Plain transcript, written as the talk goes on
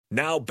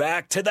Now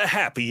back to the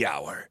happy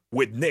hour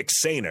with Nick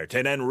Sainert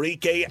and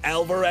Enrique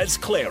Alvarez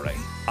Clary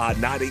on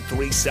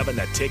 93.7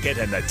 The Ticket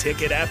and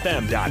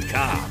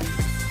theticketfm.com.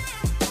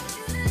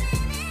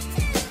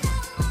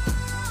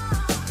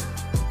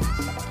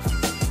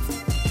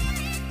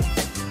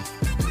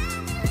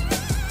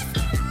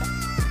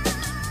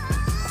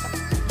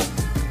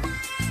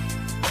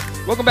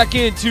 Welcome back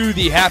into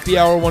the happy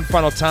hour one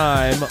final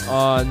time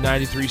on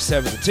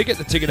 93.7 The Ticket,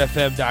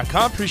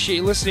 theticketfm.com. Appreciate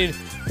you listening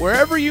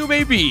wherever you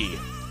may be,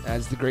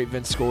 as the great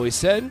Vince Scully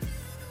said.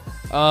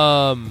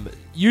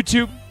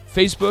 YouTube,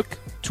 Facebook,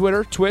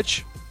 Twitter,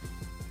 Twitch.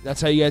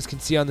 That's how you guys can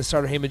see on the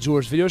Starter Heyman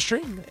Jewelers video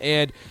stream.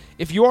 And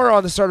if you are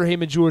on the Starter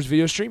Heyman Jewelers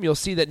video stream, you'll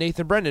see that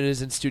Nathan Brennan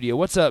is in studio.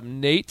 What's up,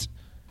 Nate?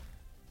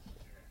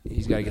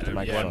 He's got to get the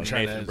microphone. I'm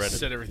trying to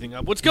set everything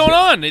up. What's going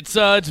on? It's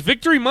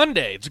Victory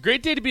Monday. It's a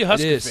great day to be a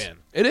Husker fan.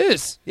 It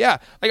is. Yeah.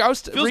 Like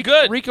Feels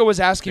good. Rico was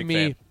asking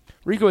me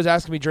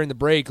during the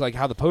break like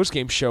how the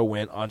postgame show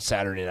went on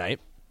Saturday night.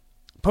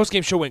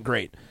 Postgame show went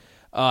great.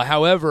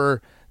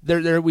 However,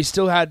 there we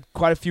still had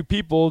quite a few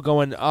people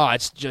going,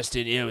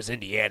 it was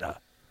Indiana.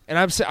 And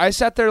I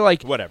sat there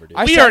like whatever, dude.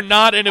 We are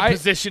not in a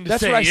position to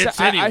say it's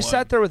anyone. I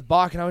sat there with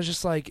Bach and I was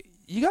just like,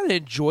 you got to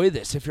enjoy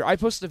this. I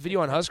posted a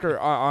video on Husker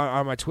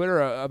on my Twitter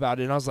about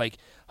it, and I was like,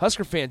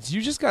 Husker fans,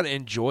 you just got to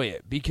enjoy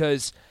it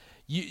because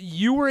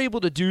you were able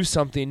to do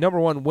something. Number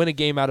one, win a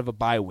game out of a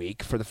bye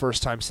week for the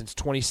first time since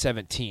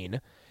 2017.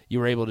 You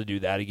were able to do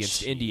that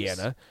against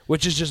Indiana,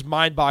 which is just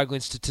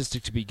mind-boggling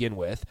statistic to begin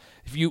with.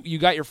 If you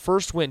got your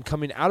first win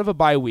coming out of a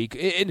bye week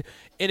in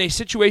a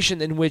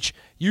situation in which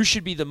you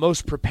should be the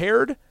most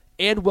prepared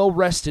and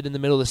well-rested in the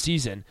middle of the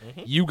season,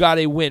 you got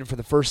a win for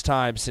the first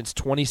time since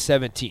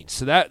 2017.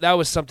 So that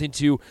was something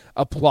to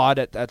applaud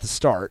at the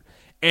start.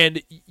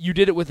 And you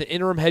did it with an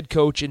interim head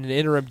coach and an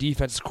interim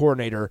defensive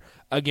coordinator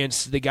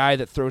against the guy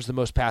that throws the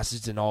most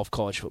passes in all of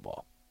college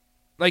football.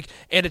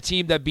 And a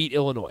team that beat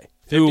Illinois.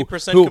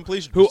 50%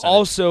 completion who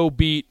also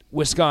beat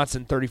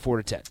Wisconsin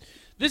 34-10.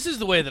 This is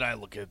the way that I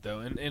look at it,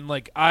 though.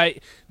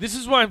 This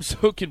is why I'm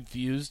so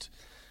confused.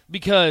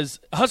 Because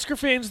Husker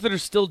fans that are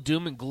still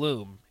doom and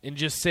gloom and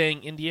just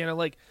saying Indiana,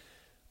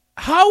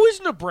 how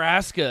is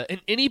Nebraska in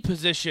any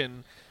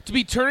position to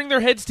be turning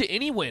their heads to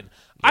any win?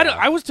 Yeah.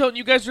 I was telling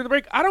you guys during the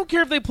break, I don't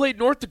care if they played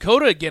North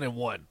Dakota again and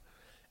won.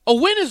 A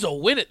win is a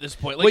win at this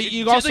point. I'll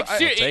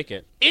take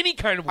it. Any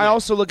kind of win. I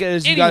also look at it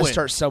as you got to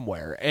start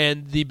somewhere,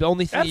 and the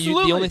only thing that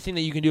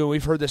you can do, and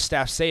we've heard the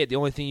staff say it, the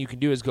only thing you can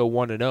do is go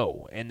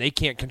 1-0, and they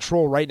can't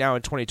control right now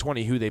in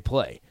 2020 who they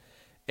play.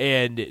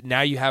 And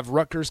now you have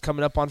Rutgers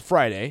coming up on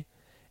Friday,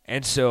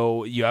 and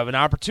so you have an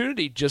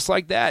opportunity just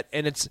like that.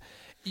 And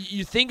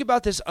you think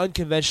about this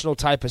unconventional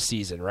type of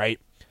season,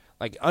 right?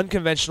 Like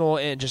unconventional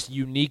and just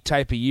unique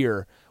type of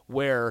year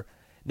where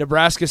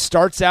Nebraska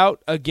starts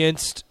out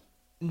against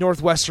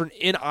Northwestern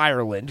in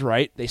Ireland,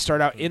 right? They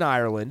start out in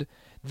Ireland.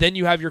 Then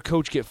you have your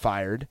coach get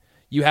fired.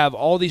 You have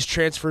all these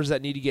transfers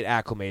that need to get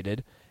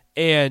acclimated.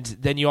 And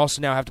then you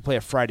also now have to play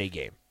a Friday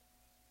game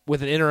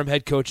with an interim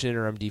head coach and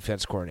interim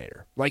defense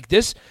coordinator.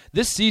 This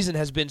season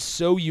has been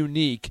so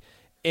unique,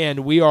 and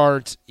we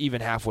aren't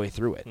even halfway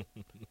through it.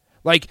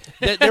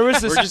 There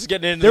was this. We're just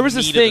getting into there was the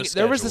this meat thing. of the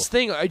There was schedule. this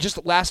thing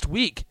just last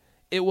week.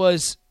 It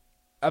was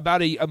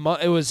about a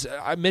month. It was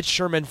Mitch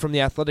Sherman from The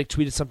Athletic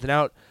tweeted something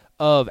out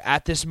of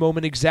at this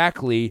moment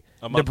exactly.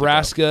 A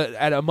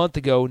month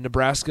ago,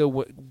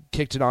 Nebraska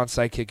kicked an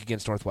onside kick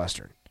against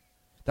Northwestern.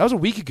 That was a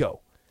week ago.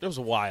 It was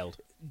wild.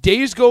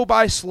 Days go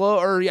by slow,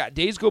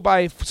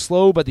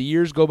 but the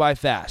years go by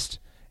fast.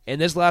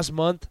 And this last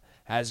month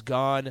has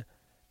gone.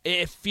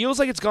 It feels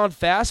like it's gone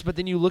fast, but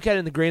then you look at it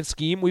in the grand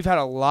scheme, we've had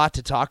a lot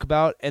to talk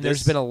about, and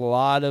there's been a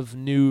lot of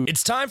new.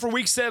 It's time for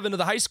Week 7 of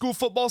the high school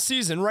football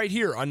season right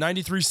here on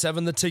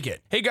 93.7 The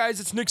Ticket. Hey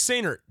guys, it's Nick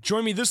Sainert.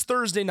 Join me this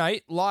Thursday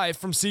night live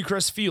from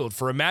Seacrest Field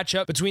for a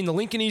matchup between the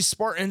Lincoln East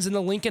Spartans and the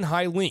Lincoln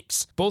High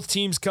Lynx. Both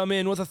teams come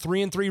in with a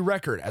 3-3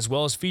 record, as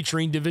well as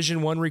featuring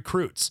Division I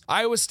recruits.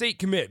 Iowa State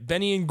commit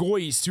Benny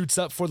Ngoyi suits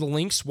up for the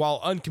Lynx,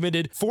 while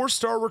uncommitted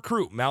 4-star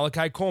recruit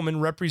Malachi Coleman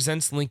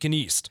represents Lincoln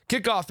East.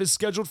 Kickoff is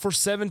scheduled for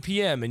 7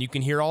 p.m., and you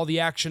can hear all the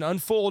action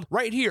unfold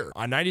right here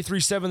on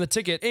 93.7 The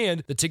Ticket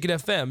and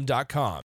theticketfm.com.